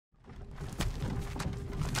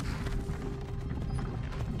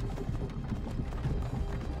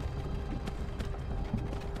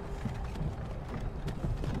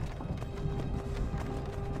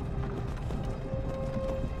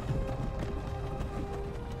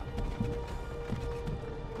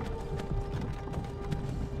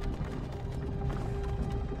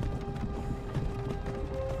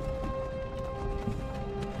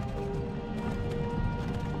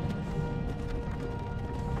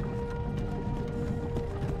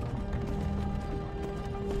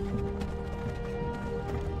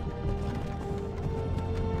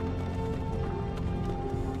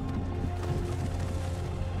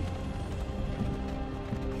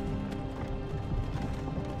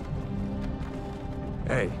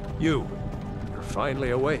Hey, you. You're finally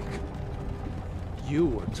awake. You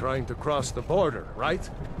were trying to cross the border, right?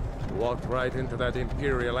 Walked right into that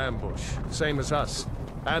Imperial ambush, same as us.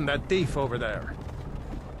 And that thief over there.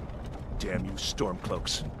 Damn you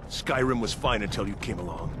Stormcloaks. Skyrim was fine until you came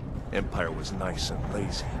along. Empire was nice and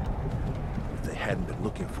lazy. If they hadn't been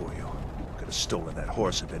looking for you, could have stolen that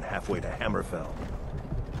horse and been halfway to Hammerfell.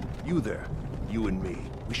 You there, you and me,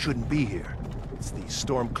 we shouldn't be here. It's these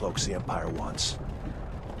Stormcloaks the Empire wants.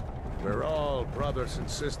 We're all brothers and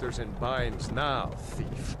sisters in binds now,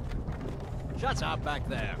 thief. Shut up back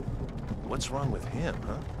there. What's wrong with him,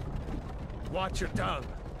 huh? Watch your tongue.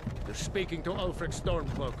 You're speaking to Ulfric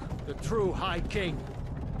Stormcloak, the true High King.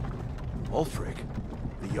 Ulfric?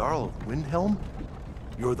 The Jarl of Windhelm?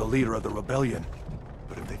 You're the leader of the rebellion.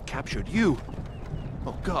 But if they've captured you...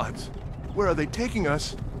 Oh gods, where are they taking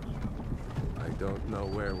us? I don't know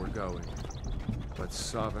where we're going, but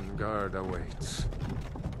Sovngarde awaits.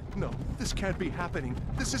 No, this can't be happening.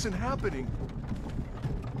 This isn't happening.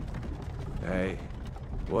 Hey,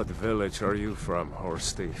 what village are you from,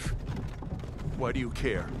 horse thief? Why do you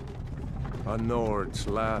care? A Nord's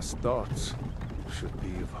last thoughts should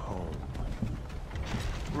be of home.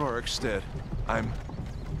 Rorikstead.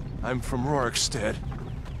 I'm from Rorikstead.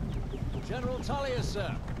 General Tullius,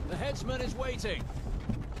 sir. The headsman is waiting.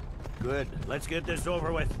 Good. Let's get this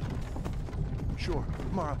over with. Sure.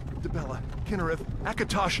 Mara, Dibella, Kinnereth,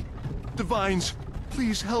 Akatosh, Divines,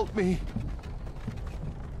 please help me.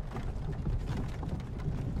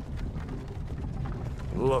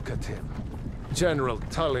 Look at him. General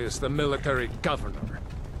Tullius, the military governor.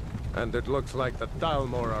 And it looks like the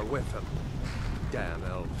Thalmor are with him. Damn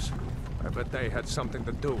elves. I bet they had something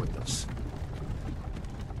to do with this.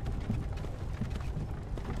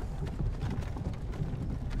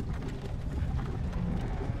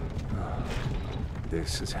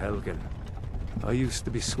 This is Helgen. I used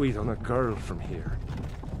to be sweet on a girl from here.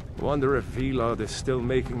 Wonder if Vilod is still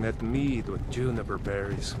making that mead with juniper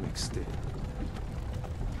berries mixed in.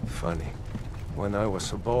 Funny. When I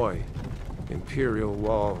was a boy, Imperial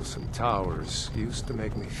walls and towers used to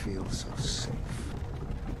make me feel so safe.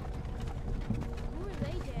 Who are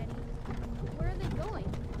they, Daddy? Where are they going?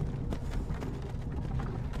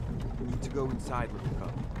 We need to go inside, little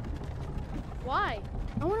cub. Why?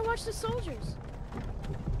 I want to watch the soldiers.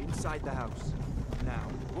 Inside the house. Now.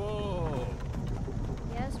 Whoa!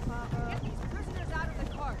 Yes, Papa. Get these prisoners out of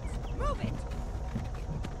the carts. Move it!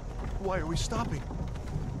 Why are we stopping?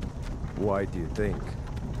 Why do you think?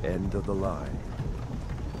 End of the line.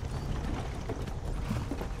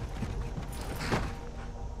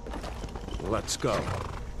 Let's go.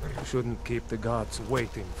 Shouldn't keep the gods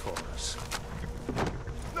waiting for us.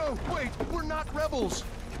 No, wait! We're not rebels!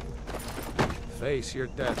 Face your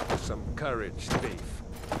death with some courage, thief.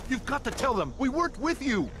 You've got to tell them! We weren't with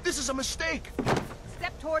you! This is a mistake!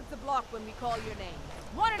 Step towards the block when we call your name.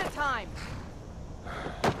 One at a time.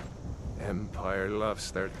 Empire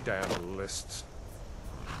loves their damn lists.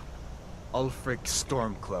 Ulfric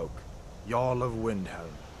Stormcloak, Jarl of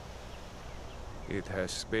Windhelm. It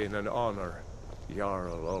has been an honor,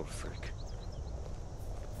 Jarl Ulfric.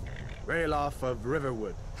 Ralof of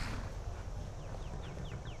Riverwood.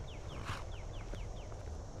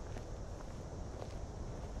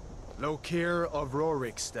 Lokir of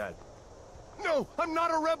Rorikstead. No! I'm not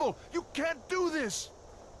a rebel! You can't do this!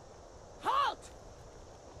 Halt!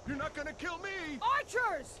 You're not gonna kill me!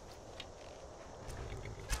 Archers!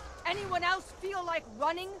 Anyone else feel like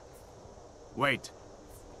running? Wait.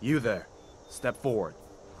 You there. Step forward.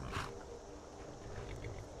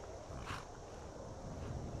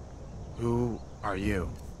 Who are you?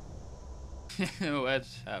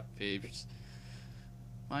 What's up, peeps?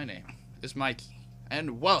 My name is Mikey,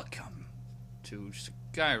 and welcome to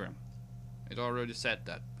Skyrim. It already said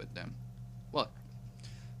that, but welcome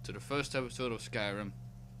to the first episode of Skyrim,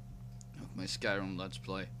 of my Skyrim Let's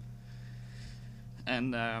Play.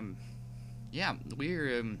 And, yeah,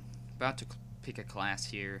 we're about to pick a class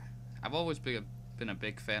here. I've always been a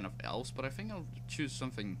big fan of elves, but I think I'll choose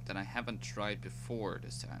something that I haven't tried before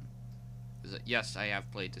this time. Yes, I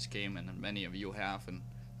have played this game, and many of you have, and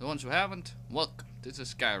the ones who haven't, welcome. This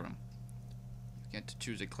is Skyrim. You get to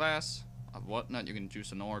choose a class of whatnot. You can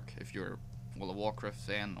choose an orc if you're, well, a Warcraft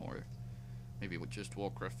fan, or maybe just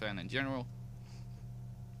Warcraft fan in general.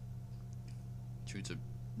 Choose a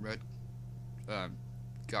red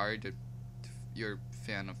guard if you're a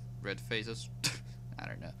fan of red faces. I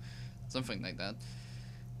don't know, something like that.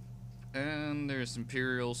 And there's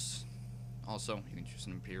Imperials. Also, you can choose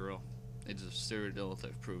an Imperial. It's a citadel that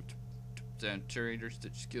have proved traders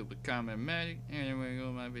that skill with combat and magic. Anyway, you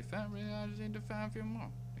might be found, but I just need to find a few more.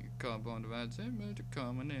 You carbon dioxide made a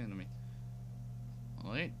common enemy.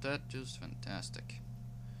 Well, ain't that just fantastic?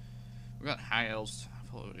 We got high elves.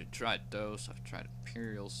 I've already tried those. I've tried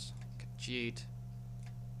Imperials, Khajiit,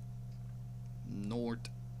 Nord,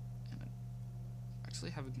 and I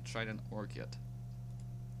actually haven't tried an Orc yet.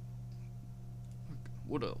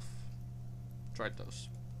 Wood elf. Tried those.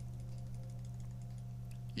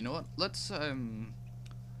 You know what? Let's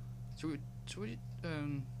should we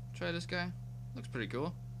try this guy? Looks pretty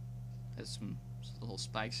cool. Has some little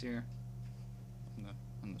spikes here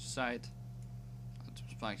on the side. And some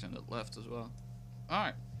spikes on the left as well.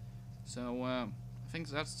 Alright. So I think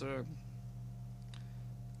that's the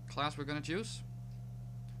class we're gonna choose.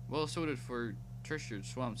 Well suited for treasured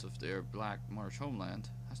swamps of their black marsh homeland,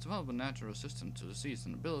 has developed a natural resistance to disease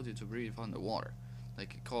and ability to breathe underwater. They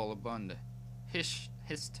can call upon the hist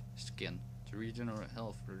skin to regenerate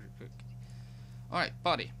health for cooking. Alright,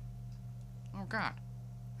 buddy. Oh god.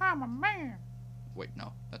 I'm a man. Wait,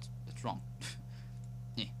 no, that's wrong.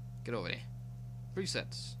 Yeah, get over there.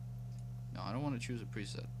 Presets. No, I don't want to choose a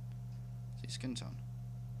preset. See, skin tone.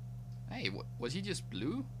 Hey, was he just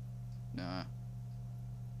blue? Nah.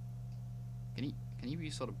 Can he be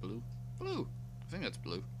sort of blue? Blue. I think that's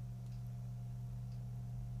blue.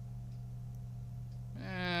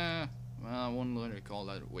 Well, I wouldn't let it call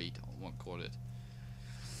that weight. I won't call it.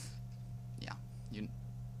 Yeah, you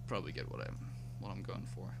probably get what I'm going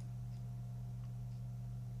for.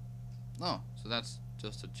 Oh, so that's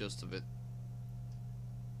just the gist of it.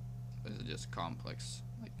 Is it just complex?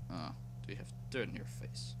 Like, do you have dirt in your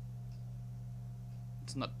face?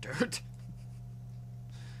 It's not dirt.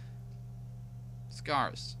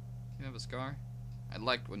 Scars. You have a scar? I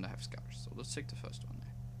like when they have scars, so let's take the first one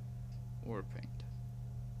there. War paint.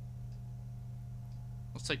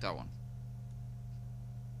 Let's take that one.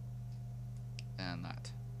 And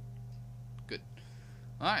that. Good.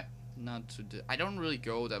 Alright. Now I don't really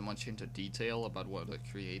go that much into detail about what I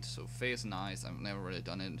create. So face and eyes, I've never really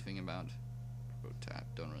done anything about. Pro tab,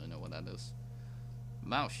 don't really know what that is.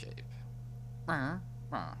 Mouth shape. I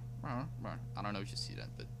don't know if you see that,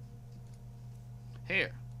 but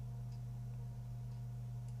hair.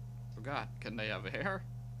 Forgot. Can they have hair?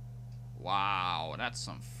 Wow, that's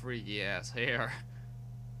some freaky ass hair.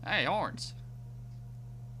 Hey, horns.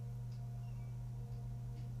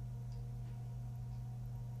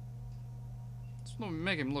 Let's not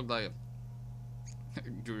make him look like a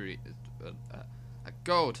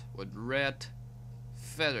goat with red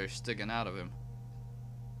feathers sticking out of him.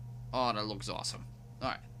 Oh, that looks awesome.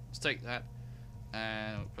 Alright, let's take that.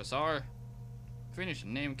 And press R. Finish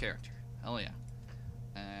and name character. Hell yeah.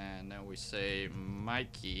 And then we say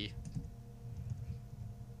Mikey.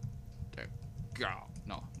 There. Go.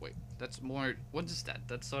 No, wait. That's more. What is that?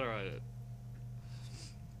 That's sort of a.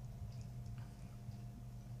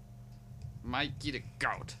 Mikey the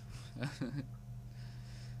goat. And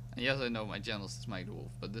yes, I know my channel is Mike the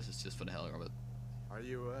Wolf, but this is just for the hell of it. Are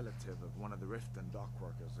you a relative of one of the Riften dock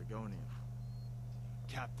workers, Agonian?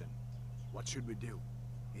 Captain, what should we do?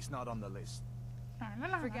 He's not on the list.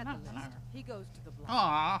 Forget the list. He goes to the block.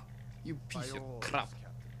 Ah, you By piece your of orders, crap.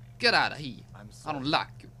 Captain. Get out of here. I'm I sorry. don't like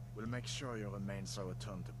you. We'll make sure your remains are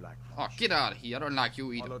returned to Black Oh, Marsh. get out of here. I don't like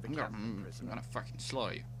you either. Follow the I'm captain, prisoner. gonna fucking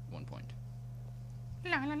slaughter you at one point.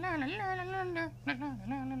 Wait,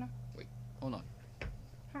 hold on.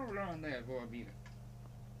 Hold on there, boy beater.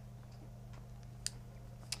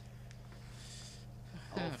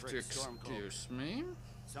 Have to excuse me.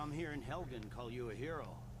 Some here in Helgen call you a hero,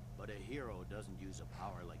 but a hero doesn't use a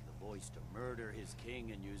power like the voice to murder his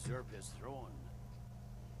king and usurp his throne.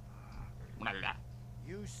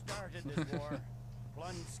 You started this war,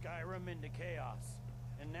 plunged Skyrim into chaos,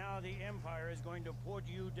 and now the Empire is going to put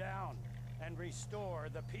you down and restore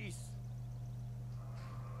the peace.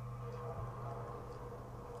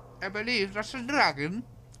 I believe that's a dragon.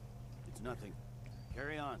 It's nothing.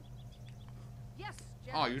 Carry on. Yes,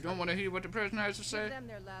 Oh, General. you don't want to hear what the prisoner has to Give say? them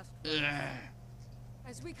their last Ugh.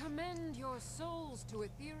 As we commend your souls to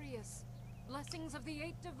Aetherius, blessings of the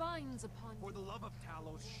 8 divines upon you. For the love of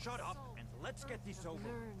Talos, shut up and let's get this over.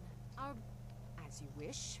 Learn our... As you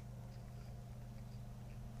wish.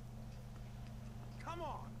 Come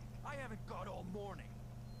on! I haven't got all morning.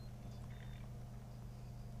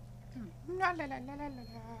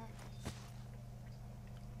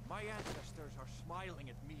 My ancestors are smiling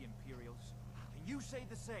at me, Imperials. Can you say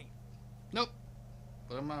the same? Nope.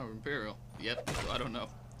 But I'm not Imperial yet, so I don't know.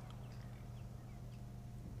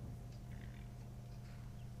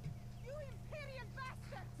 You Imperial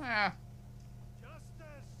bastard! Ah,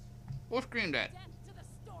 Justice! who screamed at? Death to the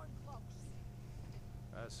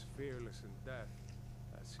Stormcloaks! As fearless in death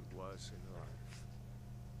as he was in life.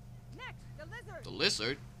 Next, the lizard. The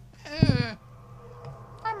lizard?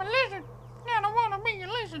 I'm a lizard. I don't want to be a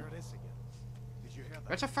lizard. There it is again. Did you hear that?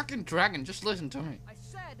 That's a fucking dragon. Just listen to me. I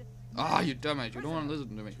said. Ah, you dumbass. You don't want to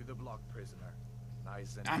listen to me. To the block, prisoner.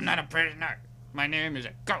 Nice and I'm not a prisoner. My name is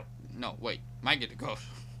a goat. No, wait. Mike is a ghost.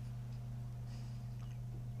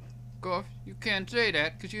 Goff, you can't say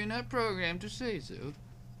that because you're not programmed to say so.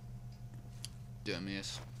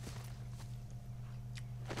 Dumbass.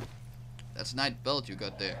 That's a nice belt you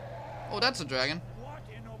got there. Oh, that's a dragon. What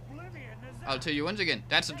in oblivion is that? I'll tell you once again.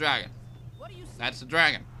 That's a dragon. What do you say? That's a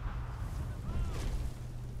dragon.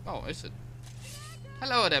 Oh, is it?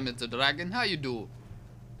 Hello there, Mr. Dragon. How you do?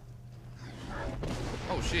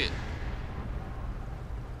 Oh shit.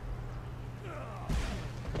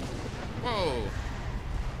 Whoa.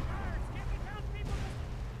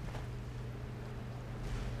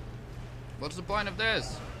 What's the point of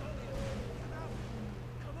this?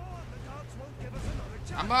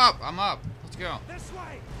 I'm up. Let's go. This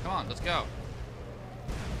way. Come on, let's go.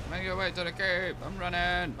 Make your way to the cave. I'm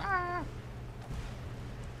running. Ah.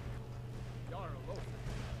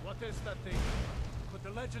 What is that thing? Could the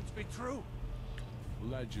legends be true?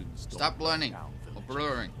 Legends. don't Stop burn blending down or villages.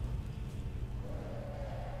 blurring.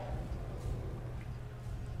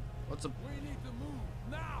 What's the... We need to move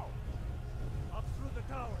now. Up through the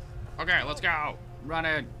tower. Okay, let's go.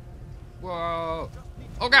 Running. Whoa.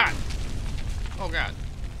 Oh god. Oh god.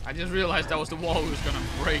 I just realized that was the wall we was gonna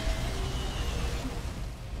break.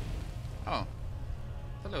 Oh.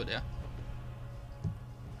 Hello there.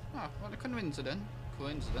 Oh, what a coincidence.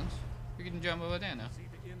 Coincidence. You can jump over there now. See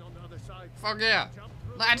the inn on the other side. Fuck yeah. Jump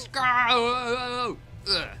through Let's the go.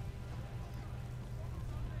 Ugh.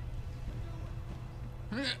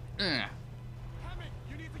 Hammy,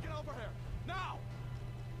 you need to get over here. Now!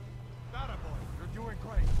 That boy, you're doing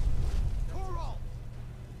great. Toro!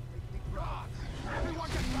 God! Everyone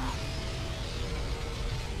get back!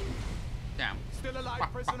 Damn. Still alive,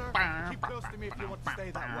 prisoner? Keep close to me if you want to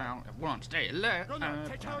stay that way. I want to stay alive. Gunnar,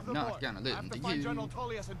 take care of the I'm boy. not gonna I have listen to to find you. General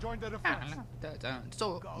Tullius and join the defense.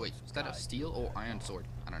 So, wait, is that a steel or iron sword?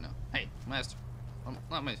 I don't know. Hey, master.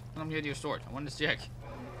 Let me get your sword. I want to check.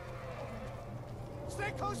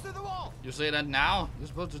 Stay close to the wall! You say that now? You're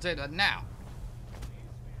supposed to say that now.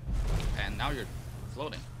 And now you're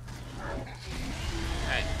floating.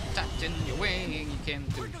 Hey, tucked in your wing, you can't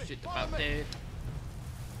do shit about it.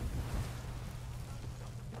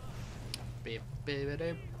 Beep, beep,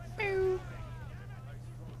 beep, beep.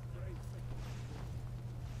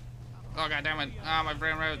 Oh god damn it! Oh, my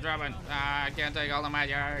frame rate is dropping. I can't take all the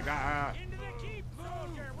magic. Into the keep,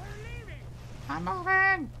 soldier. We're leaving. I'm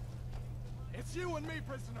moving. It's you and me,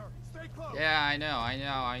 prisoner. Stay close. Yeah, I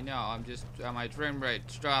know. I'm just my frame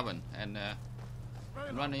rate's dropping and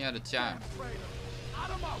I'm running out of time. Out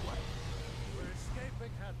of my way! We're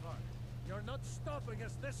escaping, Hadvar. You're not stopping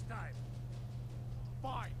us this time.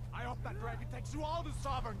 Fine. I hope that dragon takes you all to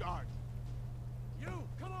Sovereign Guard. You,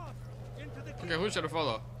 come on. Into the keep. Okay, who should I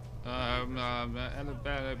follow?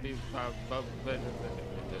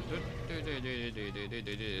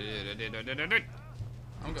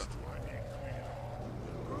 I'm good.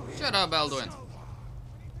 Shut up, Alduin.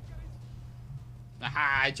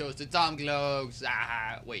 Aha, I chose the Tom cloaks.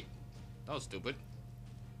 Aha, wait. That was stupid.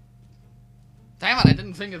 Damn it, I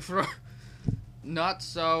didn't think it through. Not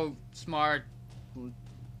so smart.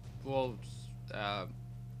 Well,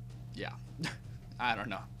 yeah. I don't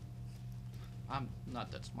know. I'm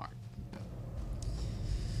not that smart.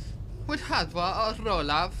 With Hadvar or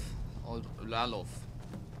Rolof. Or Ralof.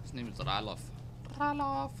 His name is Ralof.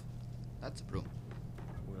 Ralof. That's a broom.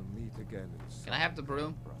 We'll meet again in Can I have the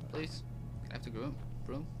broom, please? Can I have the broom?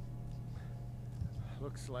 Broom?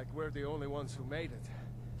 Looks like we're the only ones who made it.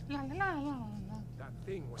 That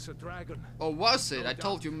thing was a dragon. Or was it? No I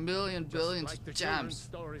told you doubt. million Just billions like the of children's times.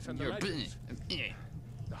 stories and the You're legends. yeah.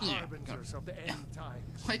 The harbingers of the end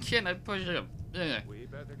times. Why can't I push him? Yeah. We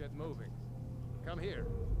better get moving. Come here.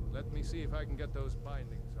 Let me see if I can get those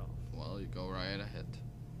bindings off. Well, you go right ahead.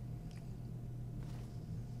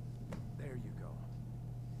 There you go.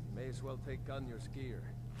 May as well take Gunnar's gear.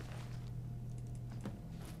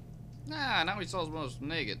 Nah, now he's almost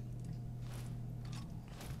naked.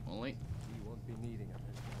 Only. He won't be needing it.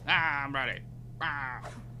 Ah, I'm ready. Ah.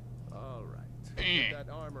 All right. Eh. Get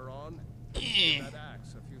that armor on. Eh. Give that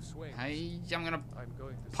axe a few swings. I'm gonna I'm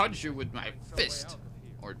going to punch see you if with I can my find some way fist. out of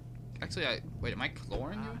here. Or actually, wait. Am I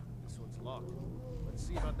clawing you? This one's locked. Let's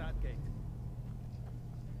see about that gate.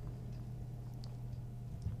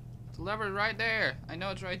 The lever's right there. I know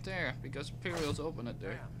it's right there because Imperials open it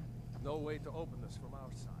there. Damn. No way to open this from our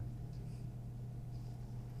side.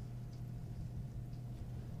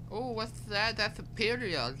 Oh, what's that? That's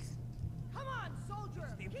Imperials.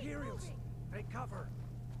 Imperials! Take cover!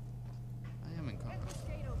 I am in cover.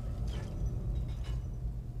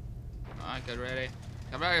 Alright, get ready.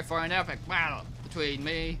 Get ready for an epic battle between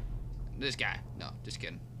me and this guy. No, just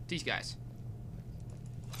kidding. These guys.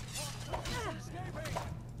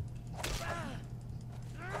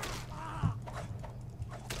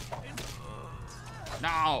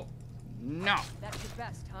 No! No! That's your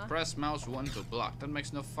best, huh? Press mouse 1 to block. That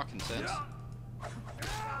makes no fucking sense.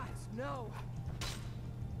 No.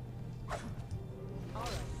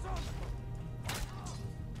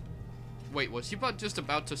 Wait, was he just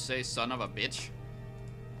about to say son of a bitch?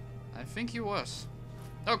 I think he was.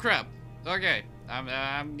 Oh crap. Okay. No.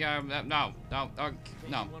 No. Okay.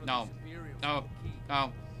 No. No. No.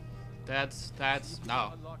 No. That's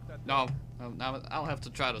no. No. No. I'll have to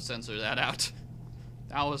try to censor that out.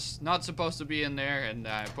 That was not supposed to be in there, and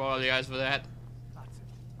I apologize for that. That's it.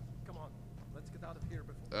 Come on, let's get out of here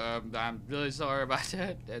before. I'm really sorry about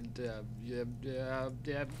that, and yeah.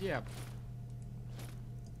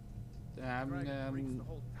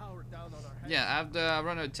 Yeah, I've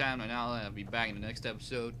run out of time, and I'll be back in the next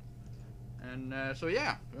episode. And so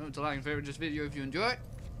yeah, remember to like and favorite this video if you enjoy it.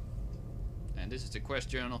 And this is the Quest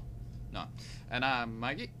Journal. No, and I'm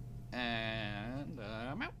Mikey, and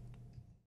I'm out.